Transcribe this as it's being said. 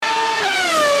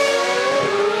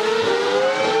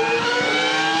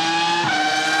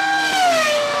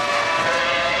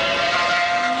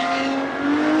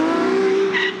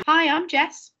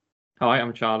Jess. Hi,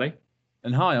 I'm Charlie.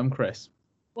 And hi, I'm Chris.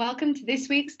 Welcome to this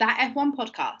week's That F1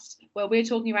 podcast, where we're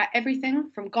talking about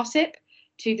everything from gossip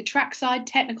to the trackside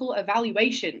technical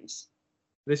evaluations.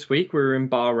 This week we were in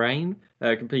Bahrain,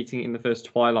 competing in the first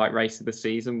twilight race of the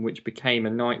season, which became a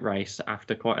night race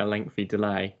after quite a lengthy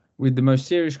delay. With the most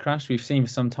serious crash we've seen for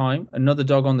some time, another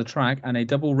dog on the track, and a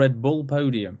double Red Bull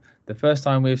podium. The first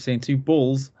time we've seen two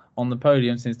bulls on the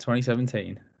podium since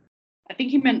 2017. I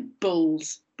think he meant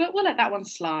bulls, but we'll let that one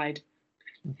slide.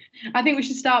 I think we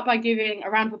should start by giving a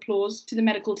round of applause to the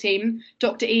medical team,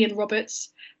 Dr. Ian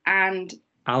Roberts and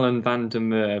Alan van der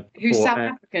Merwe, who's South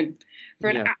African, for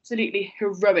an absolutely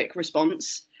heroic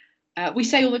response. We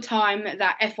say all the time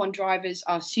that F1 drivers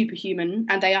are superhuman,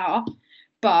 and they are,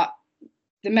 but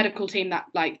the medical team that,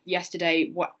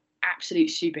 yesterday, were absolute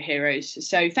superheroes.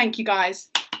 So thank you, guys.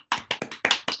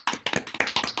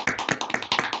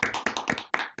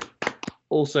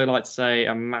 Also like to say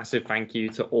a massive thank you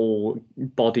to all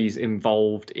bodies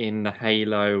involved in the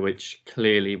halo, which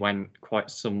clearly went quite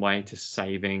some way to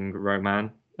saving Romain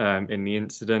in the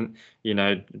incident. You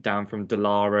know, down from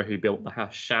Dallara, who built the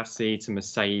chassis, to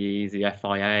Mercedes, the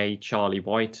FIA, Charlie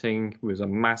Whiting, who was a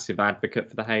massive advocate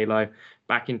for the halo.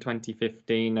 Back in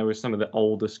 2015, there were some of the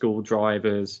older school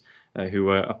drivers who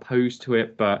were opposed to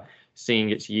it, but seeing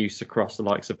its use across the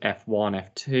likes of F1,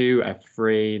 F2,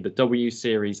 F3, the W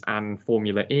Series and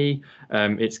Formula E,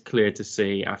 it's clear to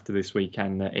see after this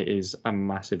weekend that it is a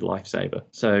massive lifesaver.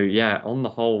 So yeah, on the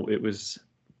whole, it was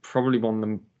probably one of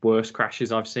the worst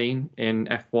crashes I've seen in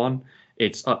F1.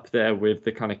 It's up there with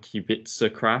the kind of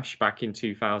Kubica crash back in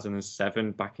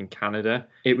 2007, back in Canada.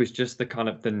 It was just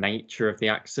the nature of the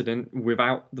accident.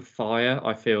 Without the fire,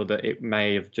 I feel that it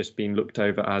may have just been looked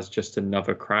over as just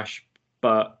another crash,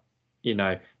 but you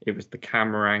know, it was the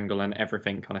camera angle and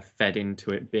everything kind of fed into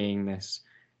it being this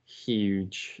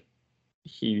huge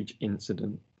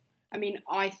incident. I mean,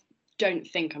 I don't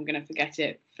think I'm going to forget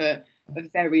it for a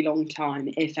very long time,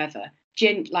 if ever.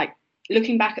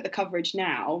 Looking back at the coverage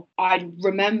now, I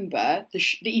remember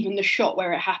even the shot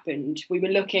where it happened. We were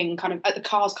looking kind of at the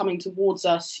cars coming towards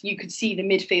us. You could see the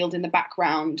midfield in the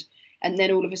background. And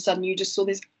then all of a sudden you just saw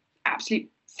this absolute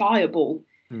fireball.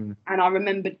 And I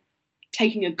remember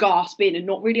taking a gasp in and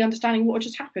not really understanding what had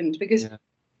just happened, because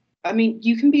I mean,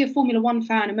 you can be a Formula One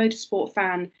fan, a motorsport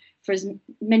fan for as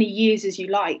many years as you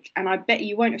like, and I bet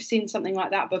you won't have seen something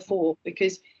like that before,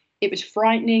 because it was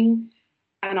frightening,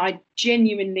 and I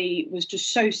genuinely was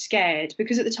just so scared,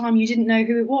 because at the time you didn't know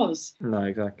who it was. No,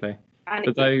 exactly. And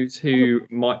for those who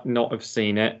might not have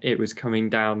seen it, it was coming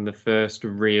down the first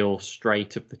real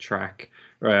straight of the track.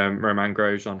 Romain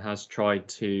Grosjean has tried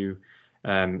to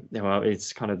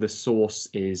it's kind of, the source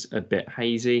is a bit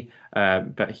hazy,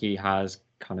 but he has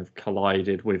kind of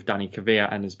collided with Danny Kvyat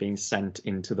and has been sent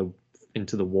into the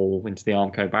wall, into the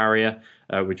Armco barrier,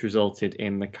 which resulted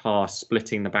in the car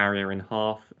splitting the barrier in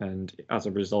half, and as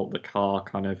a result the car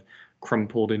kind of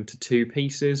crumpled into two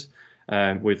pieces,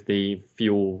 with the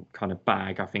fuel kind of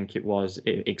bag, I think it was,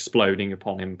 exploding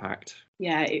upon impact.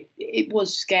 Yeah, it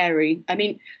was scary. I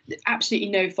mean, absolutely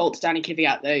no fault to Danny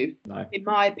Kvyat, though. No. In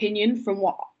my opinion, from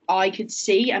what I could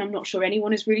see, and I'm not sure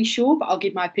anyone is really sure, but I'll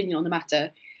give my opinion on the matter.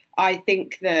 I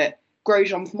think that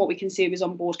Grosjean, from what we can see of his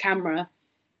onboard camera,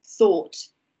 thought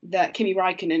that Kimi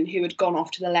Räikkönen, who had gone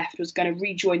off to the left, was going to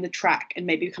rejoin the track and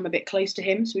maybe come a bit close to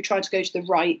him. So he tried to go to the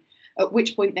right, at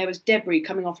which point there was debris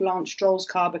coming off Lance Stroll's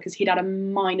car because he'd had a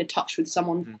minor touch with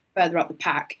someone further up the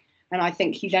pack. And I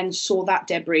think he then saw that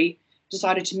debris,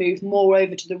 decided to move more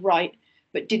over to the right,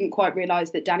 but didn't quite realise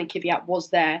that Danny Kvyat was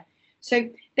there. So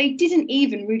they didn't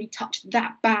even really touch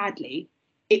that badly.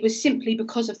 It was simply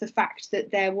because of the fact that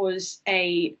there was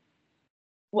a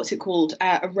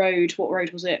road. What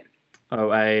road was it? Oh,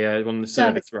 one of the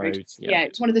service roads. Yeah,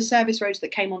 it's one of the service roads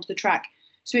that came onto the track.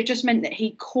 So it just meant that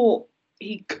he caught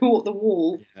the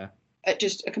wall at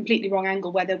just a completely wrong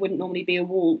angle where there wouldn't normally be a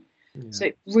wall. Yeah. So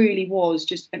it really was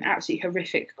just an absolutely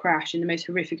horrific crash in the most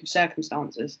horrific of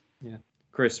circumstances. Yeah.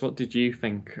 Chris, what did you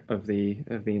think of the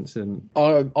incident?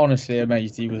 I'm honestly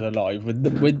amazed he was alive with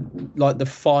the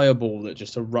fireball that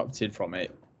just erupted from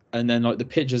it, and then the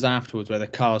pictures afterwards where the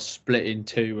car's split in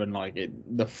two and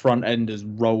the front end has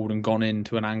rolled and gone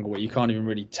into an angle where you can't even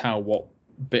really tell what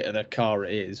bit of the car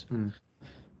it is.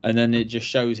 And then it just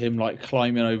shows him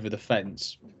climbing over the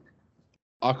fence.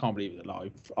 I can't believe he's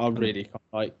alive. I really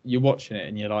can't. You're watching it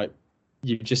and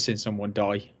you've just seen someone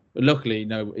die. But luckily,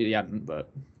 no, he hadn't. But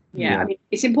yeah, I mean,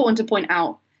 it's important to point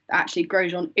out that actually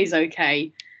Grosjean is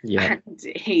okay. Yeah, and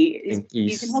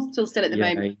he's in hospital still at the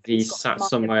moment. He's sat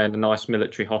somewhere in a nice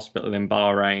military hospital in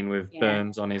Bahrain with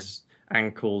burns on his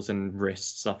ankles and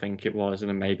wrists, I think it was, and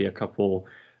then maybe a couple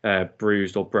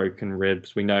bruised or broken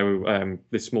ribs. We know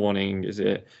this morning,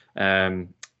 Pietro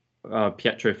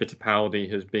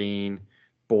Fittipaldi has been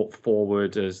brought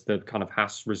forward as the kind of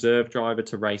Haas reserve driver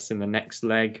to race in the next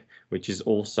leg, which is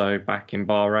also back in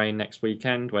Bahrain next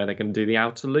weekend, where they're going to do the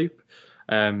outer loop.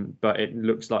 But it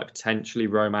looks like potentially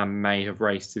Romain may have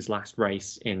raced his last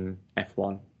race in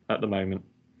F1 at the moment.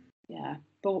 Yeah,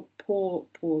 but poor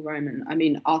Roman. I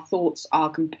mean, our thoughts are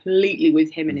completely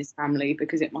with him and his family,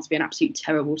 because it must be an absolute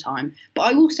terrible time. But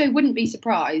I also wouldn't be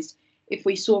surprised if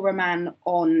we saw Romain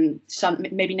on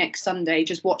maybe next Sunday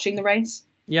just watching the race.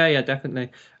 Yeah,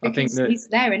 definitely. Because I think that he's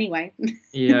there anyway.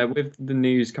 Yeah, with the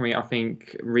news coming out, I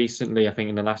think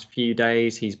in the last few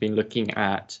days, he's been looking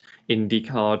at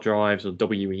IndyCar drives or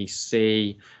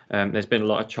WEC. There's been a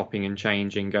lot of chopping and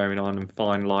changing going on and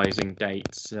finalising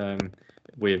dates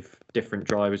with different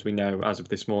drivers. We know as of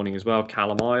this morning as well,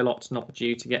 Callum Ilot's not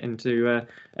due to get into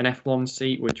an F1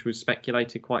 seat, which was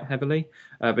speculated quite heavily.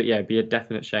 But yeah, it'd be a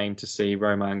definite shame to see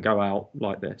Romain go out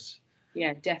like this.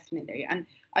 Yeah, definitely. And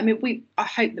I mean, I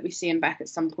hope that we see him back at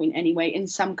some point anyway, in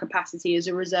some capacity as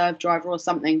a reserve driver or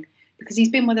something, because he's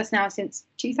been with us now since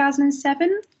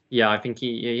 2007. Yeah, I think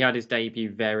he had his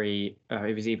debut it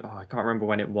was either, I can't remember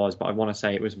when it was, but I want to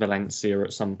say it was Valencia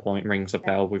at some point, rings a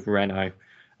bell with Renault.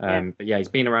 But yeah, he's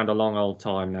been around a long old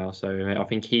time now. So I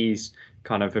think he's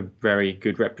kind of a very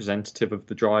good representative of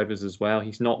the drivers as well.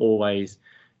 He's not always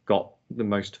got the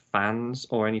most fans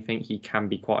or anything. He can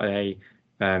be quite a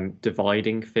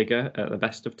dividing figure at the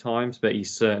best of times, but he's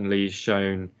certainly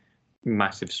shown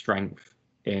massive strength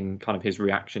in kind of his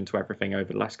reaction to everything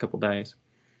over the last couple of days.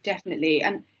 Definitely.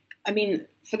 And I mean,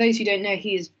 for those who don't know,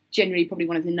 he is generally probably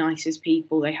one of the nicest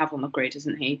people they have on the grid,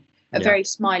 isn't he? Very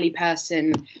smiley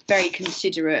person, very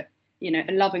considerate, a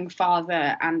loving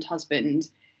father and husband.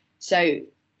 So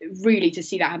really to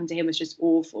see that happen to him was just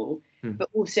awful. But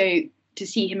also to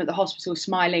see him at the hospital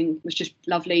smiling was just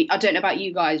lovely. I don't know about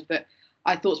you guys, but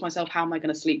I thought to myself, how am I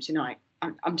going to sleep tonight?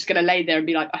 I'm just going to lay there and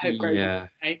be like, I hope Grover.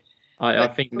 Okay. I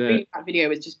think that video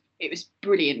was it was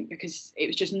brilliant, because it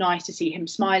was just nice to see him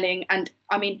smiling. And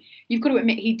I mean, you've got to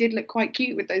admit, he did look quite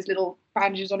cute with those little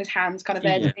bandages on his hands, kind of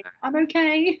there. Yeah. I'm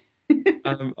okay.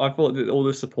 I thought that all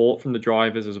the support from the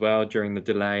drivers as well during the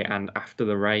delay and after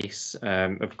the race,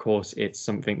 of course, it's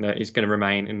something that is going to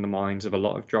remain in the minds of a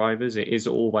lot of drivers. It is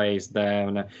always there,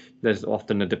 and there's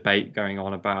often a debate going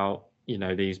on about,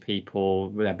 these people,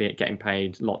 they're getting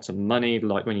paid lots of money,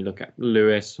 like when you look at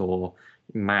Lewis or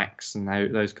Max and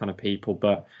those kind of people.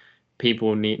 But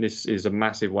this is a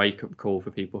massive wake-up call for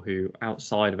people who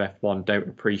outside of F1 don't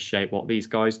appreciate what these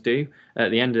guys do.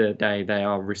 At the end of the day, they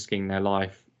are risking their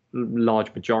life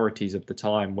large majorities of the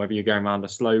time. Whether you're going around a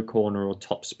slow corner or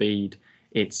top speed,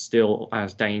 it's still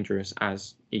as dangerous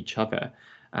as each other.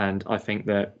 And I think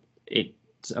that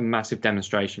it's a massive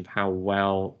demonstration of how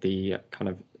well the kind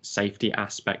of safety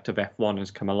aspect of F1 has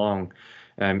come along.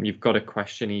 You've got to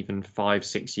question, even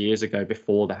 5-6 years ago,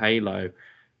 before the Halo,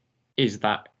 is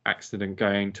that accident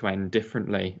going to end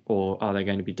differently, or are there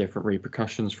going to be different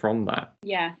repercussions from that?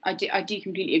 Yeah, I do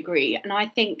completely agree. And I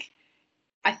think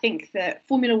that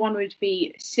Formula One would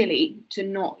be silly to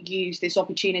not use this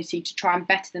opportunity to try and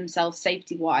better themselves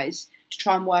safety-wise, to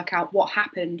try and work out what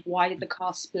happened, why did the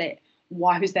car split,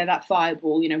 why was there that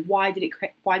fireball, why did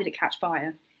it catch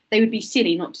fire? They would be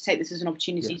silly not to take this as an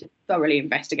opportunity to thoroughly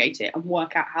investigate it and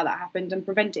work out how that happened and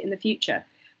prevent it in the future.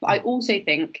 But I also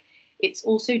think it's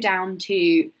also down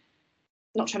to,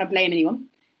 not trying to blame anyone,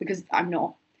 because I'm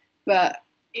not, but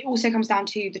it also comes down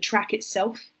to the track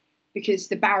itself, because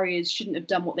the barriers shouldn't have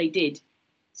done what they did.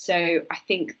 So I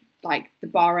think the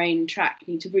Bahrain track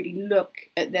need to really look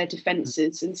at their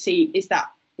defences and see, is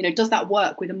that, does that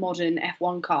work with a modern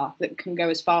F1 car that can go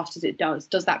as fast as it does?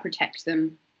 Does that protect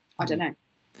them? I don't know.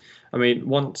 I mean,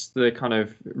 once the kind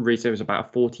of there was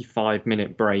about a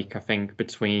 45-minute break, I think,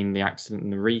 between the accident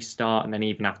and the restart. And then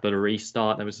even after the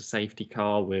restart, there was a safety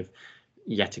car with,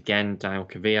 yet again, Daniel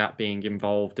Kvyat being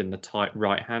involved in the tight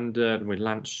right-hander with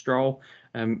Lance Stroll.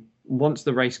 Once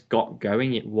the race got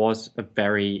going, it was a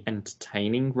very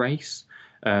entertaining race.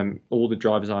 All the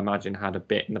drivers, I imagine, had a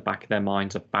bit in the back of their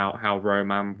minds about how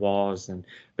Romain was,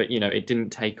 but it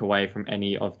didn't take away from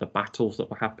any of the battles that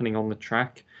were happening on the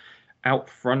track. Out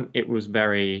front, it was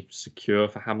very secure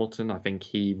for Hamilton. I think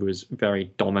he was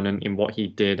very dominant in what he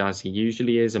did, as he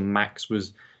usually is, and Max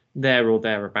was there or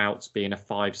thereabouts, being a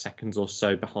 5 seconds or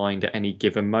so behind at any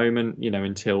given moment,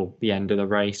 until the end of the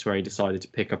race, where he decided to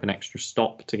pick up an extra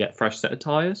stop to get a fresh set of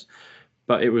tyres.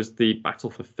 But it was the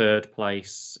battle for third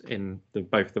place in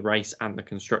both the race and the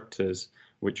constructors,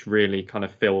 which really kind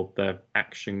of filled the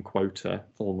action quota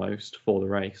almost for the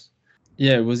race.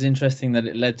 Yeah, it was interesting that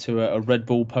it led to a Red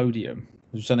Bull podium,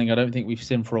 which is something I don't think we've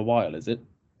seen for a while, is it?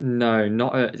 No,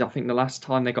 not. I think the last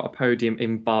time they got a podium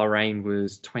in Bahrain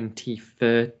was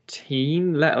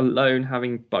 2013. Let alone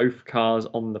having both cars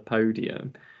on the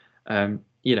podium.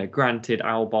 Granted,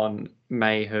 Albon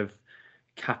may have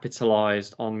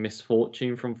capitalized on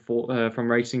misfortune from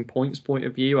Racing Point's point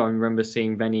of view. I remember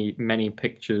seeing many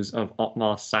pictures of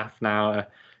Otmar Safnauer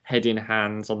head in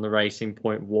hands on the Racing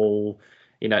Point wall.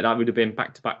 That would have been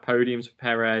back-to-back podiums for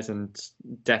Perez and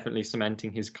definitely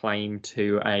cementing his claim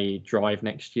to a drive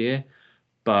next year.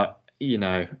 But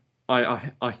I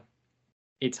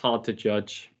it's hard to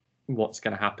judge what's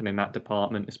going to happen in that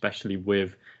department, especially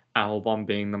with Albon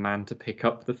being the man to pick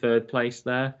up the third place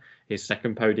there, his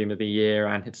second podium of the year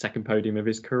and his second podium of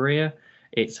his career.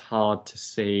 It's hard to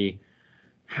see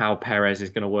how Perez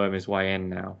is going to worm his way in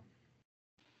now.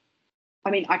 I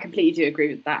mean, I completely do agree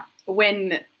with that.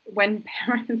 When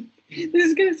Perez, this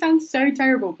is going to sound so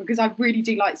terrible because I really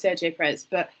do like Sergio Perez,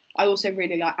 but I also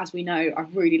really like, as we know, I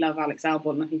really love Alex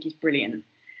Albon. I think he's brilliant, and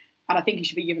I think he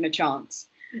should be given a chance.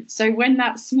 So when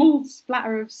that small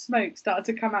splatter of smoke started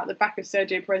to come out the back of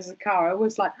Sergio Perez's car, I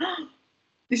was like, oh,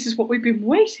 this is what we've been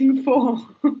waiting for.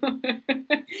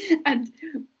 and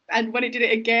when it did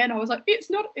it again, I was like,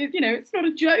 it's not a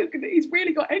joke. He's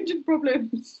really got engine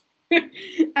problems.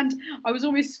 And I was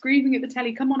almost screaming at the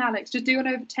telly, come on, Alex, just do an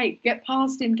overtake, get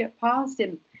past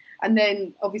him. And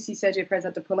then obviously Sergio Perez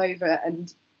had to pull over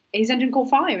and his engine caught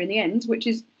fire in the end, which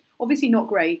is obviously not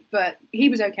great, but he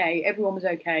was okay. Everyone was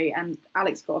okay. And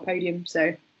Alex got a podium,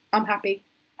 so I'm happy.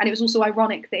 And it was also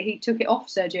ironic that he took it off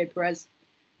Sergio Perez.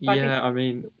 Yeah, I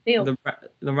mean, the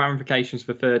ramifications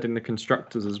for third in the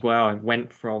constructors as well. I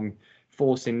went from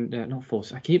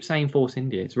I keep saying Force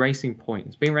India. It's Racing Point.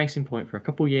 It's been Racing Point for a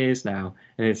couple of years now,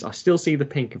 and I still see the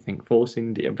pink and think Force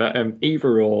India. But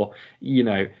either or,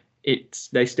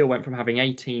 they still went from having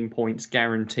 18 points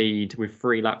guaranteed with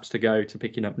 3 laps to go to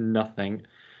picking up nothing.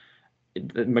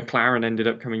 McLaren ended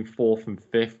up coming 4th and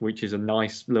 5th, which is a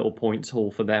nice little points haul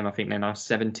for them. I think they're now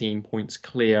 17 points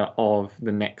clear of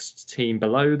the next team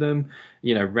below them.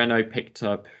 Renault picked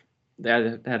up.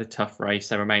 They had a tough race.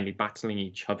 They were mainly battling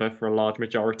each other for a large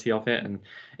majority of it, and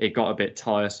it got a bit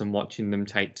tiresome watching them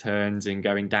take turns in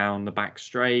going down the back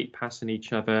straight, passing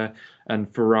each other.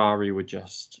 And Ferrari were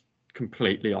just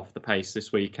completely off the pace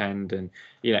this weekend, and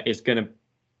it's going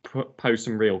to pose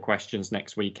some real questions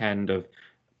next weekend of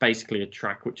basically a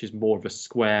track which is more of a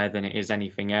square than it is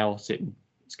anything else.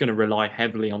 It's going to rely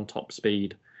heavily on top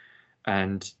speed,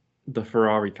 and the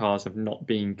Ferrari cars have not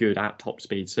been good at top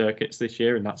speed circuits this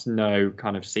year, and that's no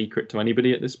kind of secret to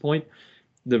anybody at this point.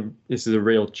 This is a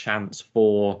real chance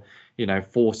for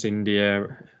Force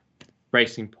India,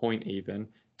 Racing Point even,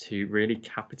 to really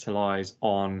capitalize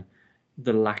on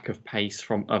the lack of pace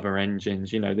from other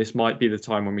engines. This might be the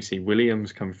time when we see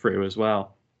Williams come through as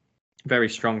well. Very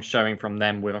strong showing from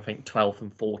them with, I think, 12th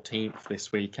and 14th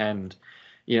this weekend.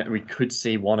 We could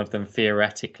see one of them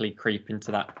theoretically creep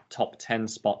into that top 10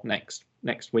 spot next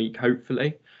week,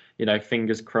 hopefully.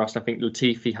 Fingers crossed. I think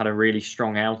Latifi had a really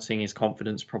strong outing. His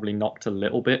confidence probably knocked a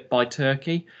little bit by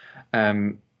Turkey.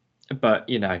 But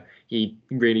he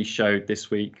really showed this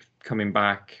week coming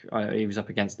back. He was up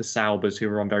against the Saubers, who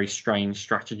were on very strange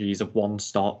strategies of one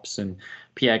stops, and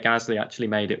Pierre Gasly actually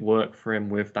made it work for him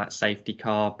with that safety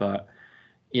car. But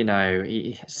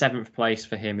 7th place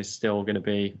for him is still going to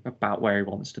be about where he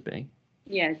wants to be.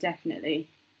 Yeah, definitely.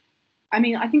 I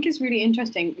mean, I think it's really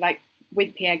interesting, like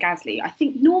with Pierre Gasly. I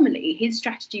think normally his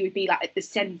strategy would be like at the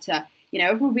centre.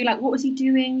 Everyone would be like, what was he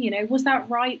doing? Was that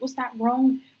right? Was that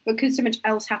wrong? Because so much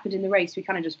else happened in the race, we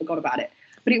kind of just forgot about it.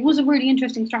 But it was a really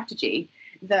interesting strategy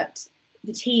that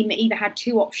the team either had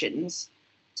 2 options: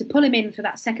 to pull him in for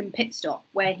that second pit stop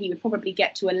where he would probably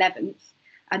get to 11th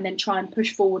and then try and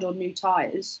push forward on new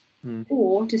tyres,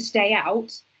 or to stay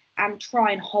out and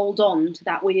try and hold on to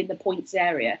that within the points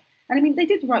area. And I mean, they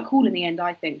did the right call in the end,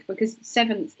 I think, because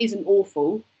 7th isn't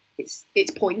awful. It's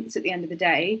points at the end of the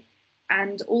day.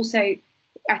 And also,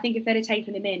 I think if they'd have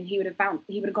taken him in, he would have gone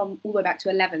all the way back to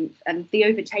 11th. And the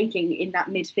overtaking in that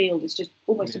midfield is just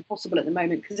almost impossible at the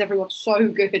moment because everyone's so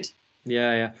good.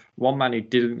 Yeah. One man who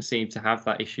didn't seem to have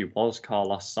that issue was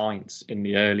Carlos Sainz in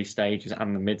the early stages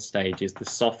and the mid stages. The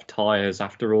soft tyres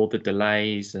after all the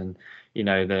delays and,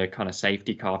 the kind of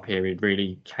safety car period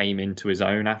really came into his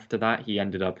own after that.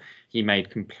 He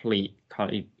made complete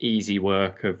kind of easy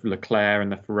work of Leclerc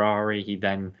and the Ferrari. He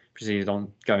then proceeded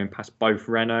on going past both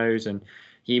Renaults, and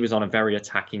he was on a very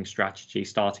attacking strategy,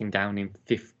 starting down in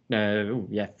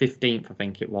 15th, I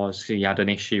think it was. He had an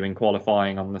issue in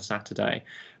qualifying on the Saturday.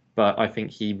 but I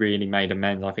think he really made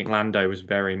amends. I think Lando was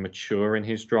very mature in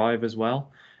his drive as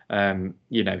well.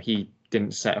 He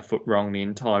didn't set a foot wrong the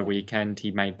entire weekend.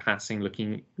 He made passing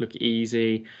look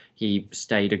easy. He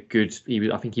stayed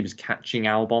I think he was catching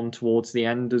Albon towards the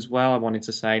end as well. I wanted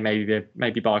to say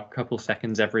maybe by a couple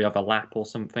seconds every other lap or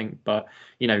something, but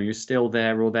he was still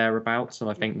there or thereabouts. And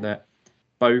I think that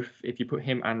both, if you put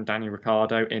him and Daniel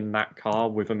Ricciardo in that car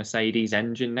with a Mercedes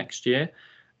engine next year,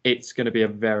 it's going to be a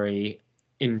very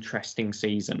interesting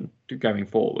season going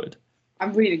forward.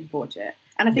 I'm really looking forward to it.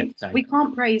 And I think we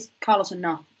can't praise Carlos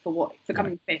enough for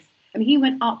coming fifth. I mean, he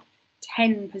went up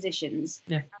 10 positions.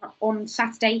 Yeah. On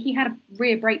Saturday, he had a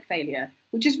rear brake failure,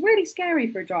 which is really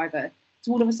scary for a driver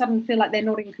to all of a sudden feel like they're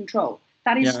not in control.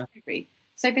 That is scary.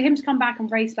 So for him to come back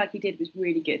and race like he did was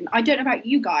really good. And I don't know about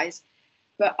you guys,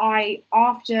 but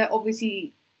after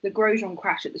obviously the Grosjean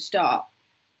crash at the start,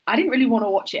 I didn't really want to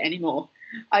watch it anymore.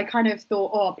 I kind of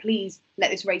thought, oh, please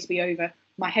let this race be over.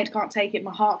 My head can't take it.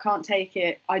 My heart can't take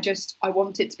it. I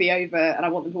want it to be over, and I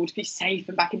want them all to be safe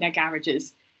and back in their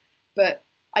garages. But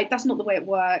that's not the way it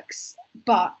works.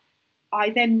 But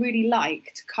I then really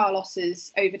liked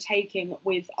Carlos's overtaking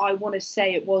with, I want to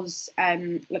say it was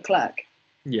Leclerc.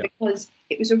 Yeah. Because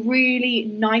it was a really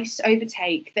nice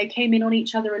overtake. They came in on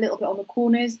each other a little bit on the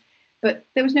corners, but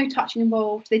there was no touching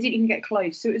involved. They didn't even get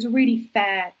close. So it was a really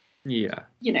fair. Yeah.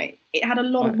 It had a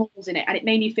lot of morals in it, and it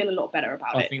made me feel a lot better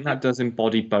about it. I think that does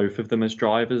embody both of them as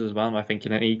drivers as well. And I think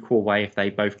in an equal way, if they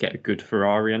both get a good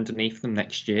Ferrari underneath them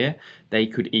next year, they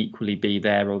could equally be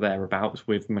there or thereabouts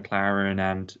with McLaren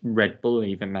and Red Bull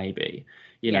even maybe.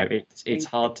 It's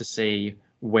hard to see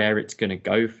where it's going to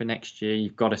go for next year.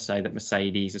 You've got to say that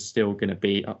Mercedes is still going to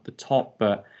be up the top,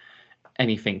 but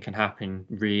anything can happen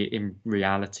in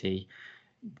reality.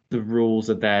 The rules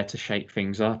are there to shake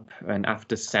things up, and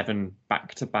after 7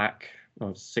 back-to-back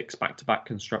or 6 back-to-back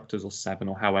constructors, or 7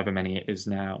 or however many it is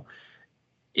now,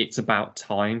 it's about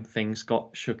time things got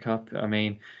shook up. I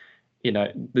mean,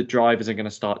 the drivers are going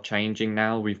to start changing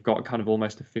now. We've got kind of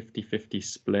almost a 50-50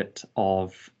 split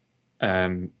of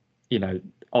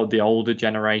of the older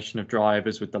generation of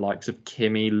drivers with the likes of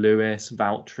Kimi, Lewis,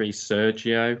 Valtteri,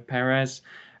 Sergio Perez,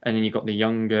 and then you've got the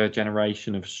younger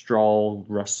generation of Stroll,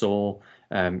 Russell,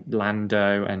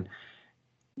 Lando, and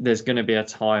there's going to be a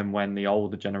time when the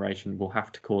older generation will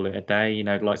have to call it a day.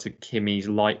 The likes of Kimi's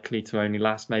likely to only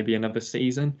last maybe another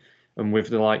season, and with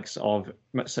the likes of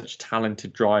such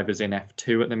talented drivers in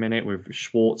F2 at the minute, with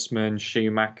Schwartzman,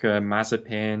 Schumacher,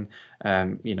 Mazepin,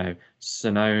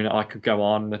 Tsunoda, I could go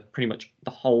on. Pretty much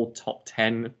the whole top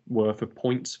 10 worth of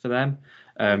points for them,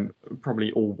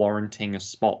 probably all warranting a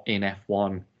spot in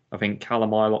F1. I think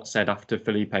Callum Ilott said after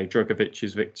Felipe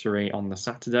Drugovic's victory on the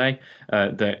Saturday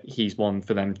that he's one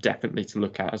for them definitely to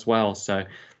look at as well. So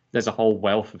there's a whole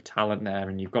wealth of talent there,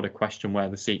 and you've got to question where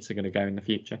the seats are going to go in the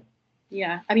future.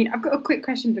 Yeah, I mean, I've got a quick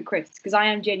question for Chris, because I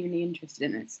am genuinely interested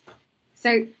in this.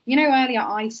 So, earlier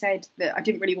I said that I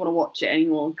didn't really want to watch it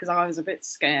anymore because I was a bit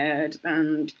scared,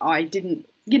 and I didn't,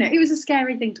 it was a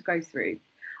scary thing to go through.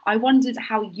 I wondered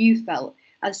how you felt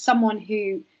as someone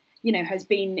who has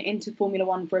been into Formula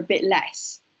One for a bit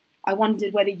less. I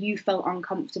wondered whether you felt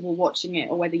uncomfortable watching it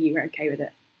or whether you were okay with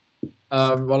it.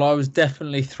 Well, I was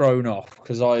definitely thrown off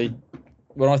because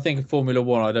when I think of Formula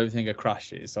One, I don't think of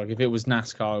crashes. Like if it was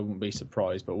NASCAR, I wouldn't be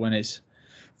surprised. But when it's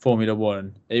Formula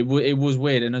One, it was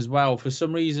weird. And as well, for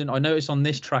some reason, I noticed on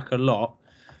this track a lot,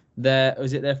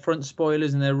 their front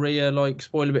spoilers and their rear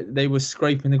spoiler bit, they were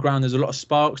scraping the ground. There's a lot of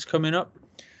sparks coming up.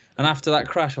 And after that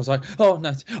crash, I was like, oh,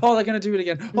 no. Oh, they're going to do it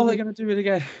again. Oh, they're going to do it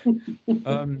again.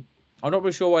 I'm not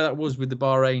really sure why that was with the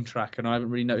Bahrain track, and I haven't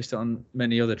really noticed it on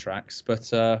many other tracks.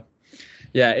 But,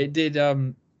 it did.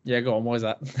 Go on. Why is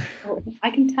that?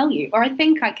 I can tell you, or I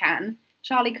think I can.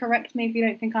 Charlie, correct me if you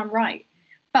don't think I'm right.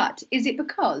 But is it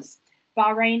because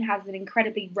Bahrain has an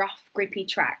incredibly rough, grippy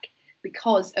track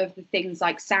because of the things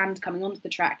like sand coming onto the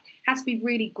track? It has to be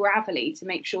really gravelly to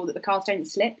make sure that the cars don't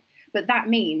slip. But that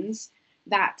means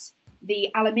that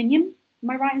the aluminium, am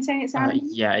I right in saying it's aluminium?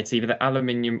 Yeah, it's either the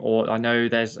aluminium or I know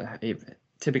there's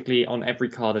typically on every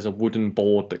car there's a wooden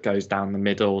board that goes down the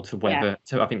middle to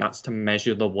I think that's to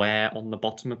measure the wear on the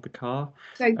bottom of the car.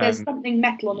 So there's something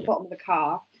metal on the bottom of the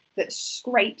car that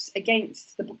scrapes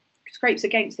against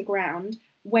the ground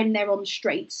when they're on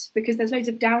straights, because there's loads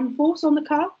of downforce on the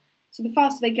car. So the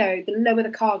faster they go, the lower the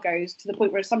car goes, to the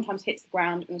point where it sometimes hits the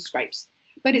ground and scrapes.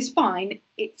 But it's fine.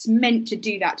 It's meant to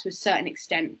do that to a certain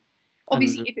extent.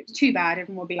 Obviously, if it's too bad,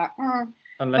 everyone will be like,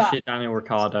 Unless you're Daniel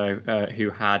Ricciardo,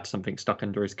 who had something stuck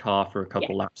under his car for a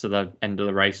couple laps at the end of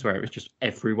the race where it was just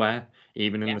everywhere.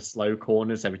 Even in the slow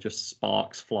corners, there were just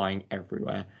sparks flying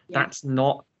everywhere. Yeah. That's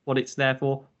not what it's there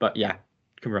for. But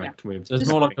correct. So it's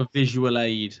more like a visual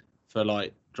aid for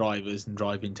like drivers and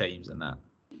driving teams and that.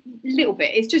 A little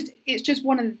bit. It's just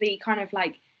one of the kind of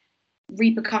like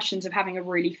repercussions of having a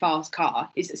really fast car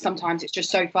is that sometimes it's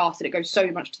just so fast that it goes so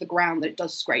much to the ground that it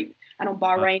does scrape. And on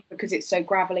Bahrain, because it's so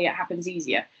gravelly, it happens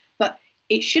easier. But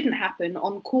it shouldn't happen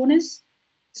on corners.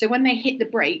 So when they hit the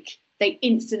brake, they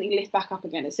instantly lift back up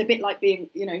again. It's a bit like being,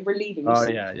 relieving yourself.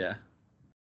 Oh, yeah.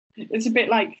 It's a bit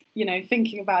like,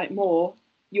 thinking about it more.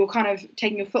 You're kind of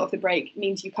taking your foot off the brake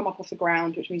means you come up off the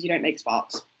ground, which means you don't make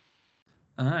sparks.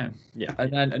 Oh, yeah.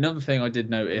 And then another thing I did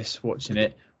notice watching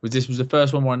it was this was the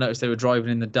first one where I noticed they were driving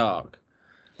in the dark.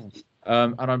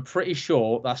 And I'm pretty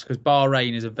sure that's because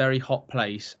Bahrain is a very hot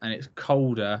place and it's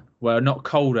colder. Well, not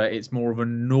colder, it's more of a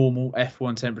normal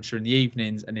F1 temperature in the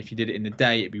evenings. And if you did it in the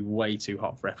day, it'd be way too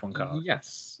hot for F1 cars.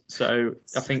 Yes. So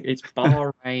I think it's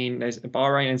Bahrain.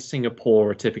 Bahrain and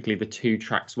Singapore are typically the two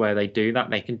tracks where they do that.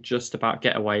 They can just about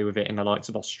get away with it in the likes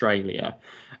of Australia.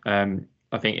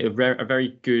 I think a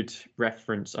very good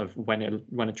reference of when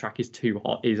a track is too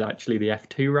hot is actually the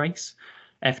F2 race.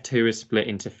 F2 is split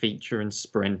into feature and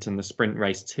sprint, and the sprint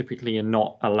race typically are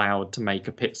not allowed to make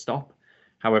a pit stop.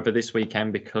 However, this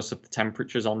weekend, because of the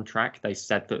temperatures on track, they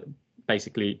said that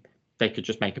basically they could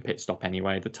just make a pit stop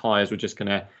anyway. The tyres were just going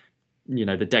to,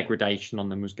 the degradation on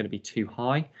them was going to be too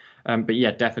high. But yeah,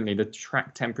 definitely the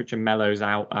track temperature mellows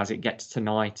out as it gets to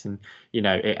night, and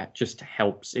it just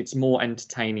helps. It's more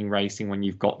entertaining racing when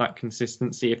you've got that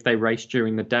consistency. If they race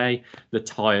during the day, the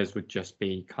tyres would just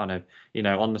be kind of,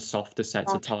 on the softer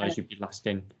sets of tyres, you'd be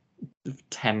lasting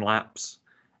 10 laps.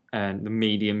 And the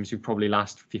mediums would probably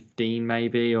last 15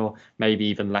 maybe, or maybe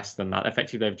even less than that.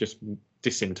 Effectively, they've just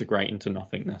disintegrate into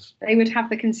nothingness. They would have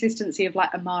the consistency of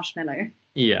like a marshmallow.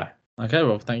 Yeah. Okay,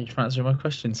 well, thank you for answering my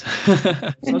questions.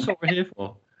 That's what we're here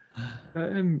for.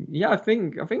 Yeah, I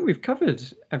think we've covered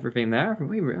everything there, haven't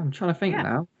we? I'm trying to think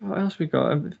now. What else we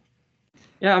got?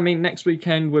 Yeah, I mean, next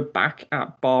weekend we're back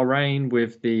at Bahrain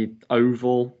with the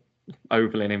oval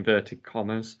in inverted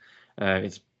commas.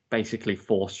 It's basically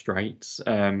 4 straights.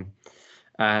 And,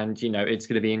 it's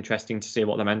going to be interesting to see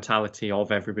what the mentality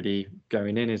of everybody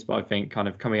going in is. But I think kind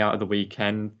of coming out of the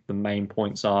weekend, the main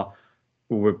points are,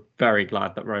 we're very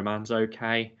glad that Romain's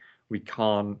okay. We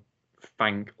can't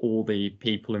thank all the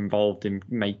people involved in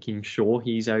making sure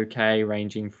he's okay,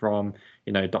 ranging from,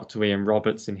 Dr. Ian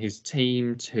Roberts and his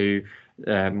team to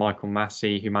Michael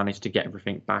Massey, who managed to get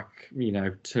everything back,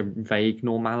 to vague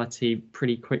normality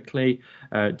pretty quickly,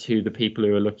 to the people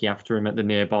who are looking after him at the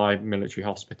nearby military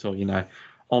hospital.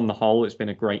 On the whole, it's been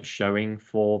a great showing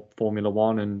for Formula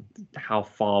One and how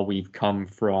far we've come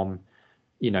from,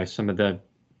 some of the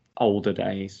older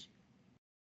days.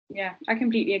 Yeah, I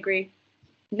completely agree.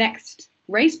 Next,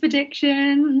 race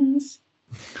predictions.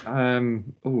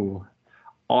 I'm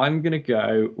gonna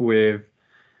go with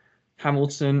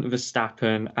Hamilton,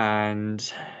 Verstappen,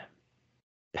 and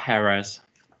Perez.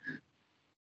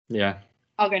 Yeah.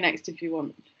 I'll go next if you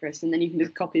want, Chris, and then you can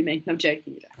just copy me. I'm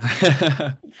joking.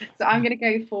 So I'm gonna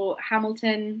go for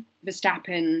Hamilton,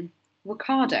 Verstappen,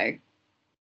 Ricciardo.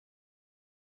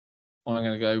 I'm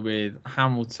going to go with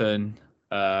Hamilton,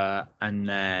 and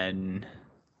then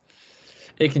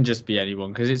it can just be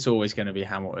anyone because it's always going to be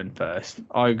Hamilton first.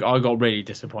 I got really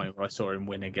disappointed when I saw him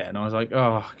win again. I was like,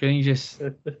 oh, can you just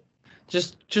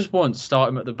once start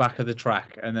him at the back of the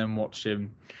track and then watch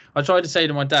him? I tried to say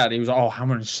to my dad, he was like, oh,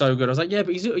 Hamilton's so good. I was like, yeah,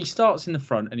 but he starts in the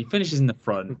front and he finishes in the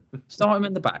front. Start him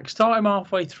in the back. Start him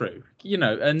halfway through,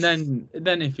 and then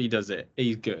if he does it,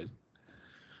 he's good.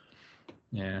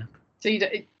 Yeah. So you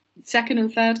don't... Second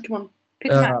and third, come on,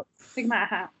 pick them out a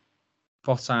hat.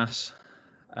 Bottas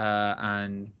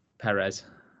and Perez.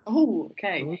 Oh,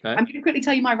 okay. I'm going to quickly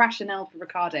tell you my rationale for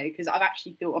Ricciardo because I've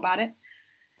actually thought about it,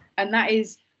 and that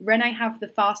is Renault have the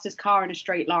fastest car in a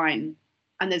straight line,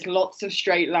 and there's lots of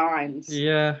straight lines.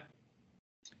 Yeah.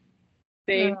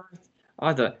 Who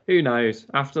knows?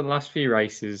 After the last few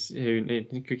races, who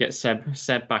could get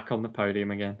Seb back on the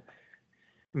podium again?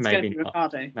 Maybe not.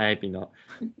 Ricciardo. Maybe not.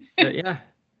 But yeah.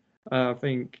 I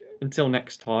think until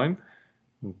next time,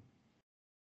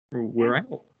 we're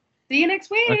out. See you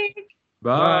next week.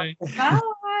 Bye.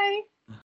 Bye.